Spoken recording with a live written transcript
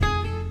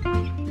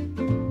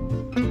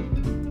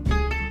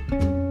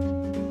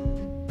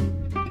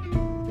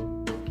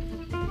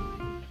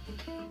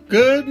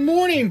Good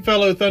morning,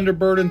 fellow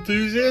Thunderbird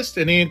enthusiasts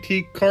and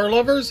antique car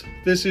lovers.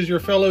 This is your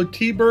fellow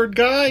T-Bird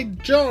guy,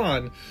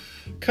 John,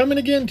 coming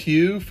again to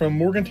you from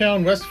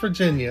Morgantown, West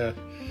Virginia,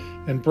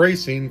 and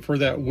bracing for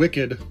that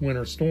wicked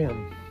winter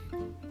storm.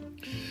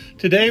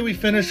 Today we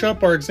finish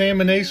up our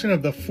examination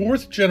of the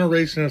fourth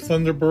generation of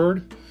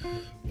Thunderbird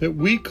that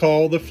we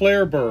call the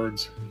Flair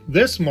birds.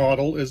 This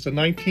model is the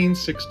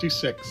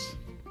 1966.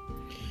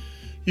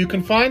 You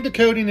can find the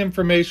coding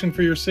information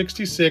for your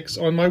 66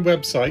 on my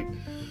website,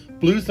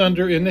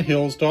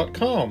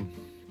 bluethunderinthehills.com.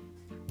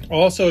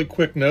 Also, a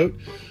quick note,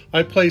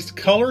 I placed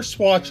color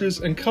swatches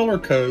and color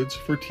codes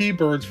for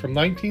T-Birds from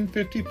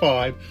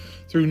 1955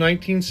 through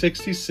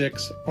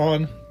 1966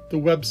 on the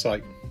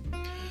website.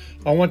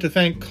 I want to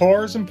thank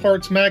Cars and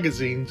Parts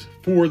magazines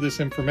for this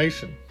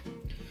information.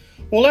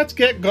 Well, let's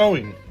get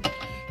going.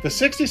 The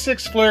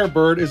 66 Flair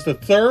bird is the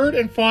third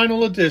and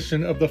final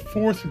edition of the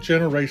fourth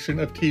generation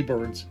of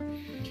T-Birds.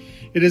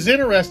 It is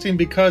interesting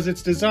because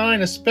its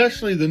design,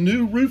 especially the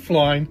new roof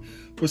line,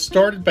 was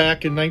started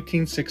back in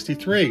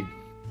 1963.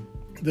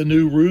 The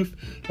new roof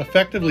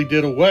effectively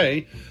did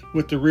away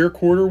with the rear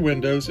quarter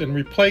windows and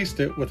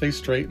replaced it with a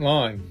straight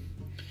line.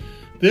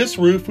 This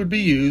roof would be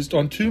used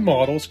on two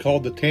models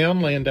called the Town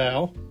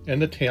Landau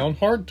and the Town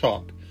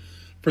Hardtop.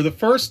 For the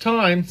first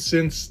time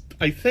since,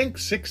 I think,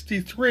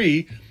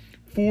 63,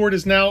 Ford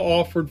has now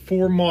offered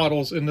four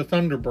models in the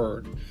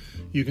Thunderbird.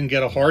 You can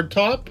get a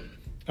hardtop,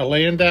 a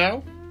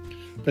Landau,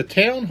 the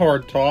Town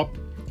Hardtop,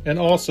 and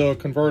also a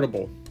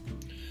convertible.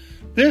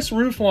 This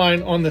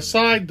roofline on the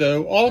side,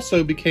 though,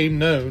 also became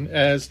known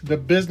as the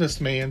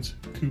businessman's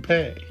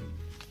coupe.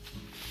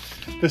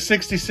 The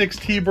 66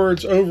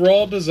 T-Bird's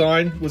overall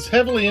design was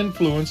heavily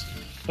influenced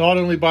not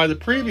only by the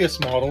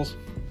previous models,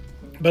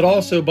 but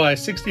also by a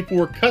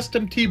 64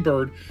 custom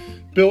T-Bird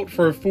built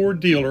for a Ford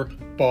dealer,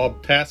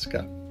 Bob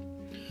Tasca.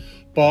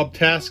 Bob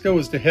Tasca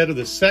was the head of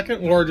the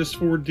second largest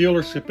Ford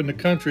dealership in the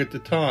country at the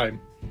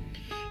time.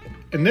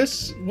 And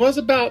this was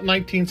about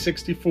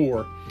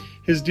 1964.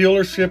 His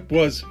dealership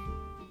was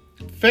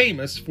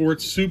famous for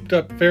its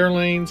souped-up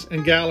Fairlanes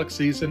and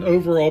Galaxies and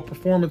overall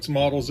performance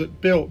models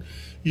it built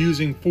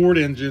using Ford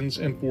engines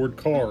and Ford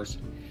cars.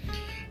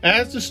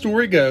 As the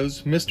story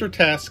goes, Mr.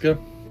 Tasca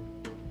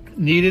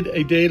needed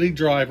a daily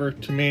driver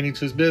to manage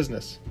his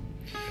business.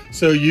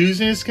 So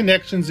using his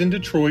connections in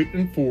Detroit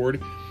and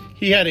Ford,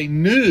 he had a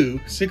new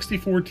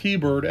 64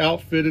 T-Bird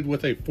outfitted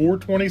with a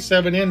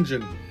 427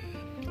 engine.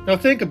 Now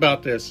think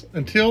about this.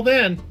 Until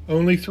then,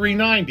 only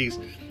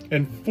 390s,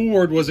 and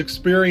Ford was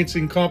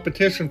experiencing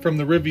competition from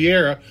the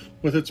Riviera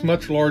with its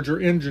much larger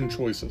engine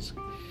choices.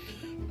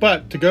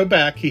 But to go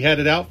back, he had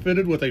it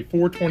outfitted with a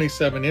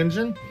 427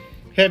 engine,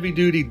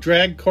 heavy-duty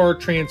drag car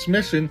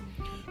transmission,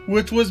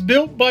 which was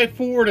built by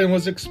Ford and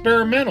was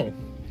experimental.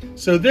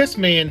 So this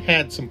man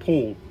had some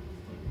pull.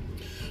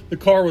 The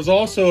car was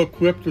also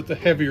equipped with the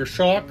heavier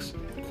shocks,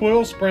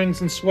 coil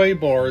springs, and sway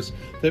bars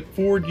that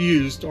Ford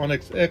used on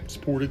its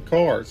exported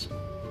cars.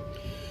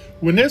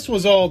 When this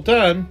was all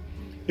done,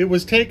 it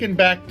was taken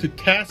back to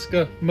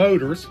Tasca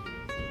Motors,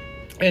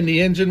 and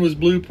the engine was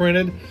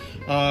blueprinted.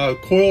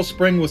 Coil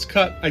spring was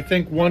cut, I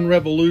think, one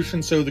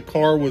revolution, so the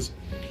car was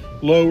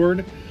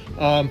lowered.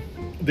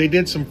 They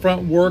did some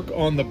front work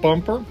on the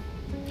bumper.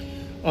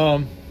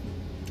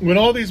 When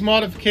all these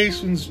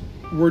modifications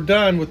were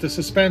done with the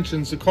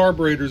suspensions, the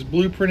carburetors,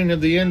 blueprinting of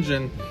the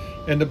engine,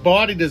 and the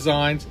body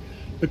designs,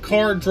 the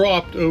car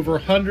dropped over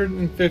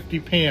 150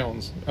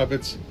 pounds of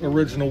its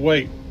original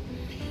weight.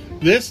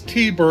 This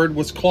T-Bird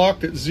was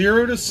clocked at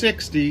 0 to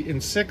 60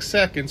 in 6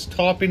 seconds,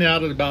 topping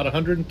out at about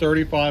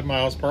 135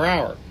 miles per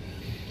hour.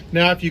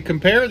 Now, if you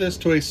compare this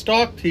to a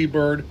stock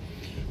T-Bird,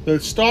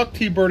 the stock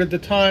T-Bird at the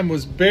time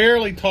was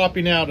barely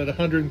topping out at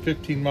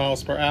 115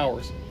 miles per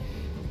hour.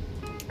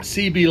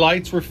 CB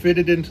lights were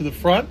fitted into the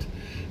front.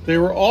 They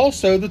were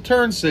also the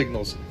turn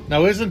signals.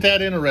 Now, isn't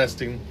that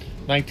interesting?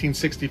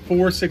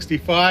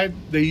 1964-65,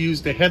 they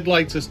used the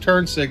headlights as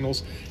turn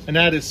signals, and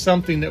that is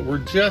something that we're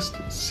just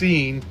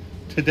seeing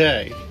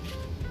today.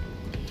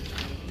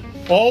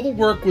 All the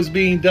work was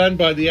being done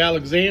by the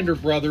Alexander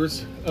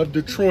brothers of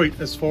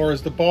Detroit as far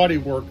as the body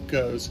work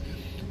goes.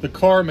 The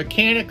car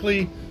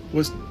mechanically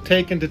was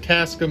taken to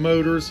Tasca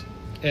Motors,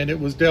 and it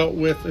was dealt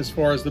with as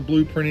far as the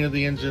blueprinting of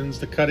the engines,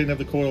 the cutting of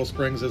the coil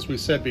springs, as we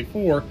said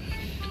before.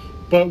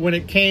 But when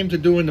it came to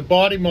doing the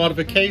body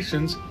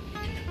modifications,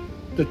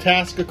 the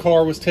Tasca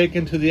car was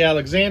taken to the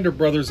Alexander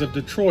brothers of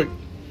Detroit.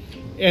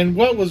 And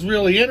what was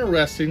really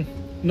interesting,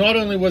 not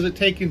only was it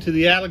taken to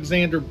the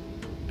Alexander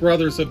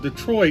brothers of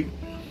Detroit,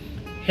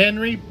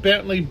 Henry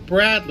Bentley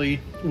Bradley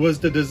was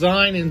the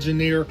design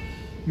engineer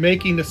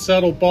making the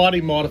subtle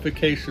body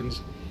modifications.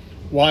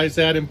 Why is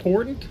that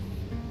important?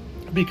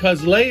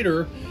 Because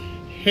later,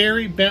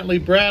 Harry Bentley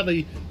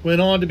Bradley went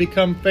on to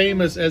become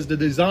famous as the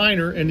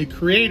designer and the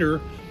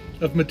creator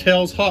of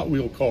Mattel's Hot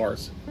Wheel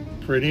cars.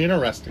 Pretty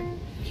interesting.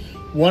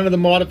 One of the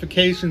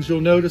modifications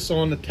you'll notice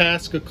on the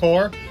Tasca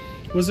car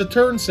was the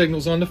turn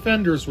signals on the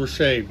fenders were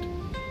shaved.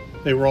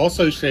 They were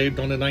also shaved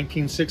on the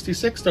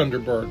 1966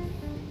 Thunderbird.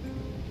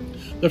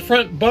 The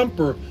front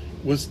bumper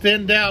was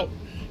thinned out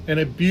and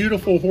a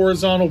beautiful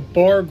horizontal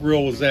bar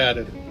grille was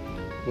added.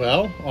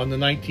 Well, on the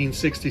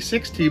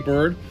 1966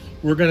 T-Bird,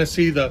 we're going to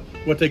see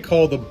what they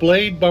call the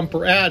blade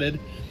bumper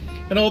added,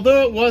 and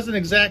although it wasn't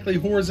exactly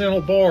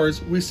horizontal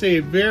bars, we see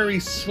a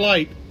very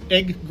slight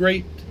egg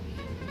crate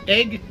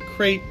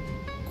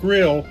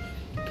grille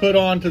put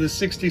onto the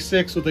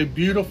 66 with a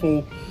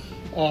beautiful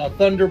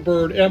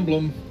Thunderbird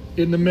emblem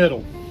in the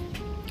middle.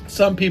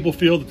 Some people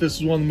feel that this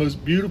is one of the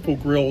most beautiful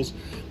grilles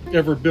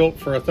ever built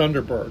for a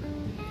Thunderbird.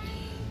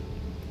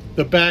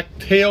 The back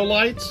tail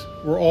lights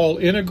were all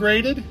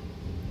integrated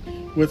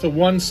with a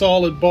one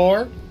solid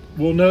bar.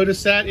 We'll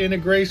notice that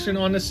integration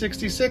on the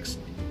 66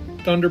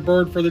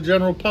 Thunderbird for the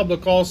general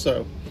public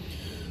also.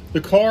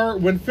 The car,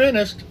 when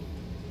finished,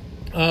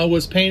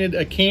 was painted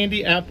a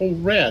candy apple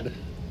red.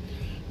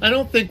 I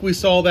don't think we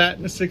saw that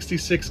in the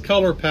 66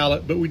 color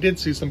palette, but we did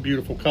see some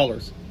beautiful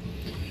colors.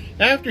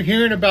 After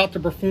hearing about the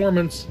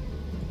performance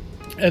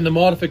and the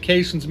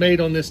modifications made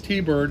on this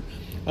T-Bird,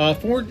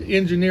 Ford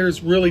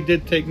engineers really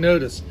did take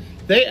notice.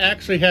 They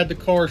actually had the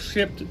car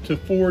shipped to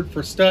Ford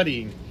for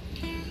studying.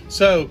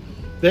 So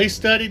they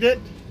studied it,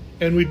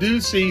 and we do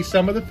see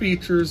some of the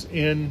features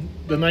in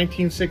the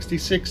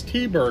 1966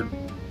 T-Bird.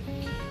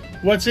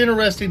 What's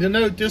interesting to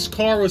note, this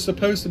car was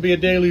supposed to be a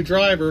daily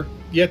driver,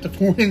 yet the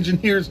Ford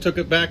engineers took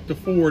it back to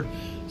Ford.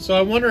 So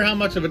I wonder how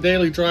much of a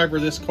daily driver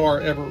this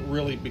car ever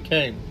really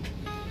became.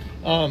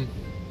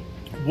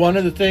 One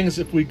of the things,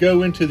 if we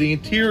go into the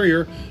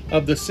interior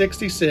of the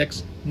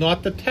 66,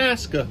 not the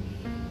Tasca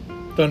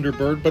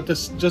Thunderbird, but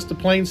just the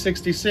plain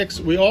 66,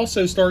 we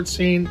also start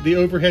seeing the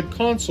overhead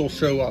console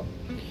show up.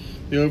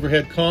 The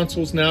overhead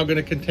console is now going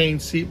to contain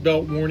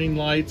seatbelt warning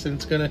lights, and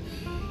it's going to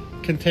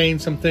contain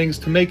some things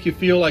to make you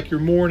feel like you're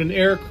more in an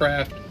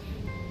aircraft.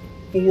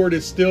 Ford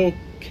is still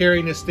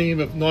carrying this theme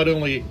of not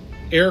only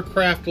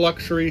aircraft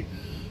luxury,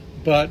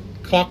 but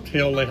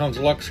cocktail lounge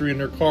luxury in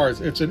their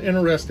cars. It's an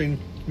interesting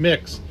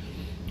mix.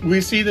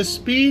 We see the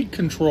speed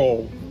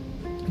control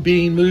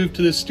being moved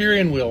to the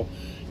steering wheel,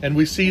 and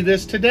we see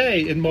this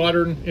today in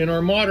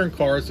our modern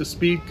cars. The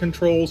speed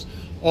controls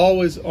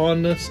always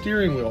on the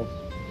steering wheel.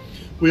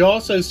 We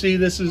also see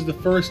this is the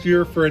first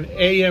year for an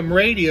AM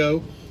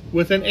radio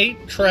with an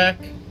 8-track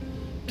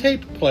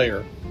tape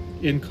player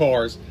in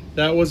cars.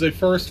 That was a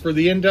first for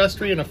the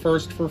industry and a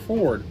first for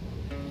Ford.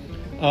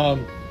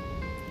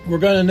 We're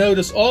going to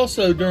notice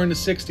also during the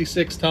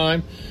 66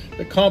 time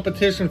the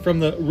competition from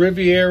the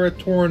Riviera,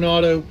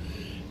 Toronado,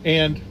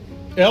 and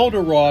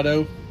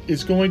Eldorado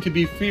is going to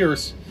be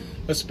fierce,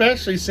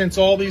 especially since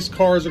all these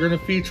cars are going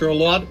to feature a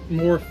lot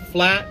more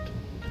flat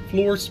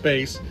floor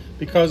space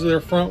because of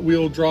their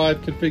front-wheel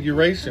drive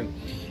configuration.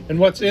 And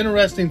what's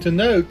interesting to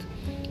note,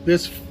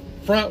 this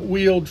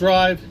front-wheel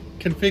drive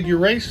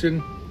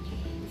configuration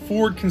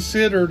Ford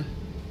considered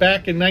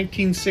back in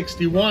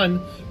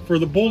 1961 for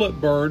the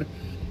Bullet Bird,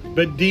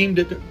 but deemed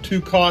it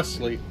too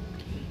costly.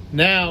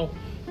 Now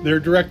their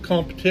direct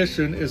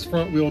competition is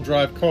front-wheel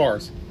drive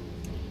cars.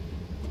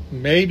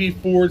 Maybe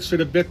Ford should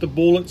have bit the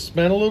bullet,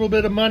 spent a little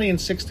bit of money in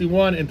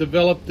 61 and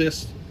developed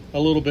this a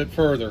little bit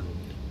further,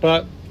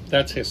 but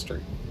that's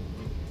history.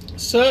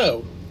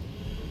 So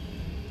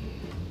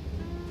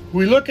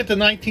we look at the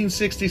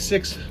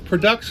 1966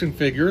 production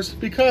figures,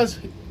 because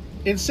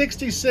in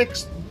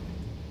 66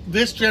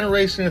 this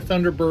generation of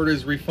Thunderbird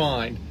is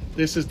refined.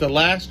 This is the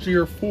last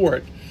year for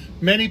it.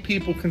 Many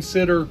people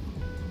consider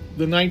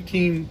the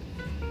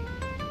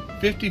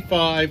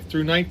 1955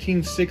 through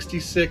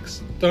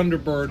 1966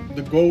 Thunderbird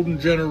the golden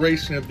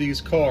generation of these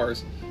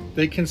cars.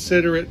 They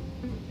consider it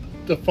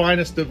the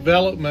finest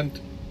development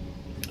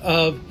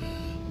of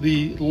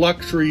the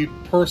luxury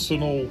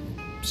personal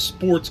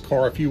sports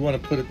car, if you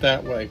want to put it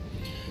that way.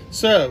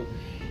 So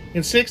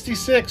in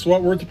 66,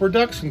 what were the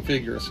production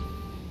figures?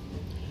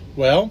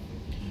 Well,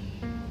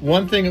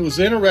 one thing that was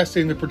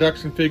interesting in the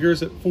production figures,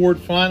 that Ford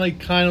finally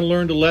kind of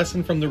learned a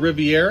lesson from the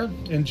Riviera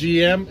and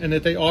GM, and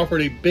that they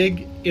offered a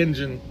big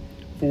engine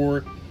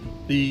for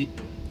the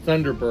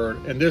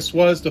Thunderbird, and this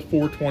was the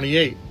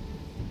 428.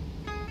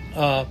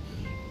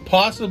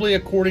 Possibly,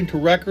 according to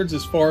records,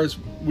 as far as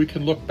we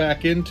can look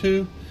back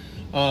into,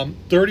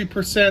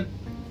 30%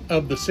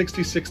 of the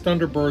 66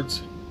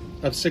 Thunderbirds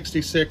of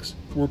 66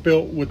 were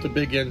built with the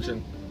big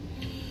engine.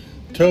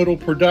 Total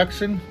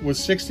production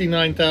was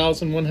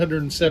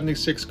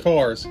 69,176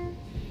 cars.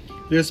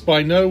 This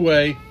by no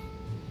way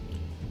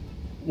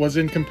was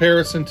in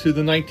comparison to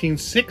the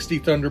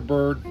 1960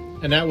 Thunderbird,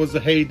 and that was the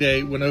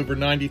heyday when over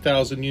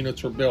 90,000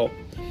 units were built.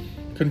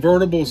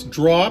 Convertibles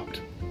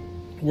dropped,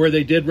 where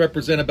they did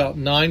represent about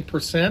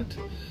 9%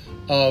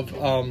 of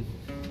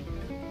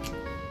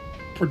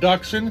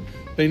production.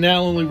 They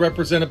now only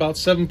represent about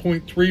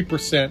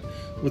 7.3%,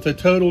 with a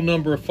total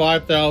number of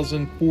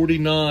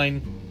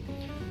 5,049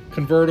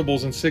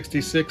 convertibles in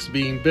 66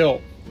 being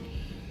built.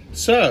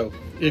 So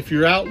if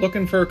you're out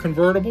looking for a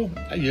convertible,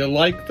 you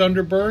like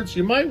Thunderbirds,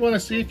 you might want to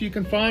see if you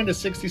can find a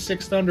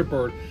 66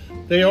 Thunderbird.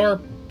 They are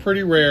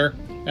pretty rare,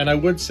 and I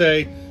would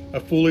say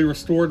a fully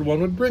restored one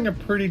would bring a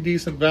pretty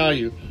decent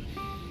value.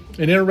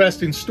 An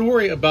interesting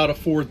story about a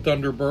Ford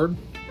Thunderbird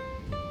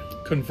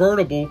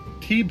convertible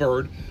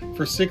T-Bird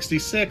for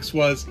 66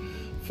 was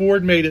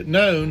Ford made it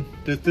known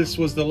that this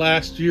was the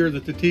last year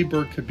that the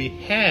T-Bird could be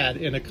had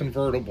in a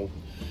convertible.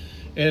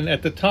 And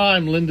at the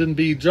time, Lyndon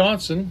B.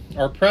 Johnson,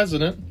 our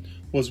president,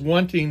 was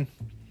wanting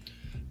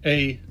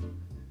a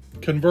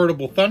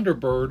convertible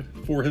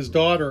Thunderbird for his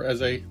daughter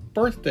as a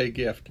birthday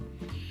gift.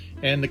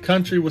 And the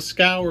country was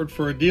scoured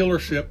for a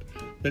dealership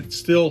that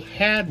still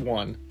had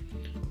one.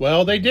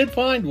 Well, they did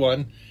find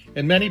one,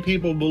 and many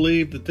people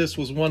believe that this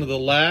was one of the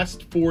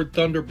last Ford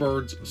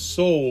Thunderbirds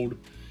sold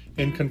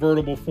in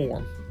convertible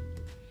form.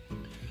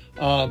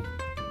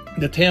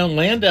 The Town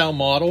Landau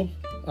model,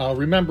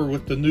 remember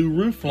with the new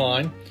roof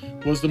line,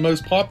 was the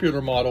most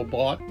popular model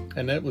bought,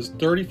 and it was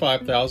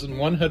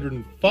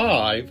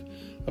 35,105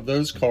 of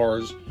those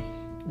cars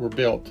were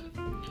built.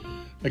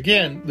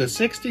 Again, the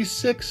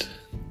 66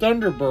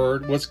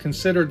 Thunderbird was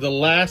considered the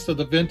last of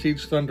the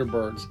vintage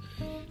Thunderbirds.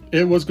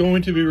 It was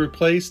going to be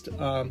replaced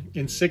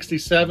in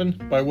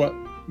 67 by what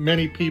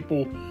many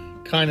people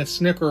kind of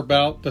snicker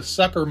about, the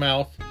sucker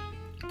mouth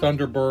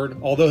Thunderbird,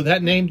 although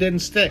that name didn't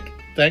stick.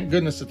 Thank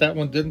goodness that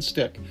one didn't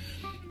stick.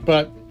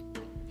 But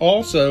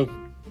also,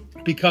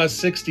 because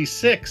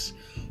 66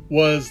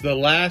 was the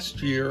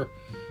last year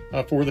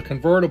for the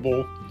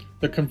convertible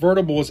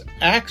was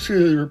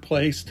actually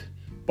replaced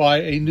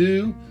by a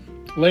new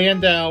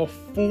Landau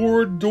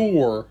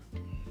 4-door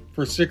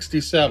for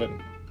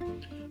 67.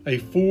 A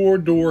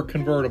 4-door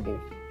convertible.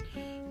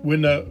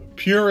 When the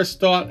purists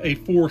thought a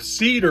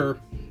 4-seater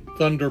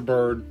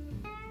Thunderbird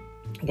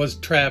was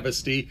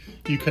travesty,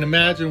 you can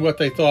imagine what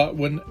they thought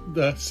when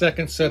the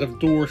second set of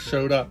doors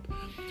showed up.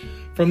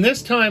 From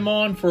this time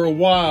on, for a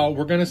while,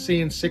 we're going to see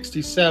in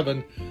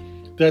 67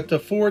 that the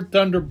Ford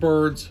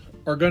Thunderbirds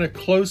are going to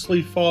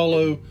closely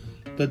follow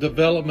the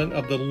development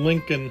of the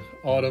Lincoln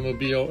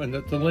automobile, and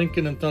that the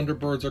Lincoln and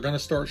Thunderbirds are going to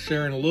start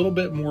sharing a little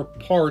bit more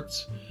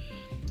parts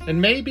and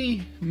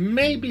maybe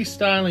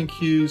styling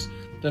cues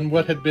than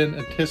what had been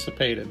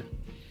anticipated.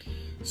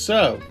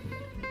 So,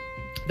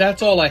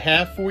 that's all I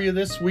have for you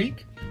this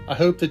week. I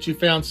hope that you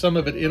found some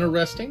of it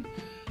interesting.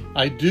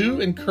 I do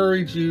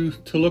encourage you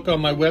to look on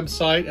my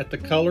website at the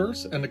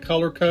colors and the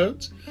color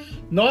codes.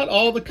 Not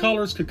all the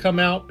colors could come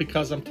out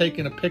because I'm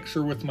taking a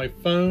picture with my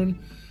phone,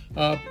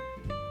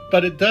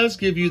 but it does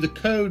give you the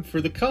code for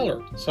the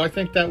color. So I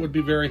think that would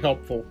be very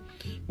helpful.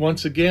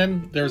 Once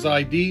again, there's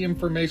ID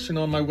information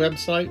on my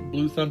website,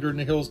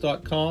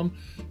 bluethunderinthehills.com,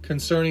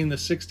 concerning the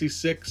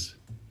 66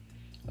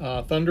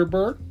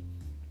 Thunderbird.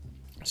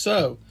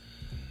 So,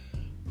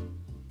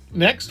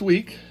 next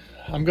week,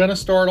 I'm going to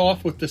start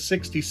off with the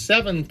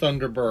 67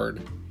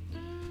 Thunderbird.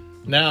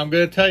 Now, I'm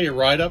going to tell you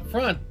right up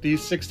front,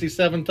 these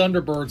 67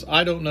 Thunderbirds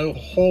I don't know a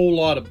whole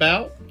lot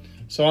about,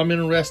 so I'm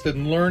interested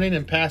in learning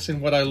and passing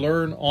what I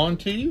learn on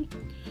to you.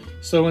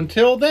 So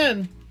until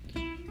then,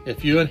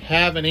 if you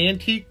have an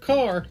antique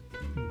car,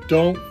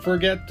 don't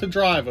forget to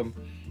drive them.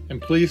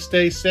 And please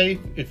stay safe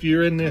if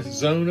you're in this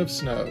zone of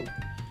snow.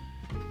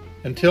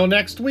 Until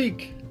next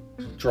week,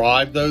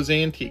 drive those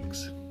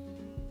antiques.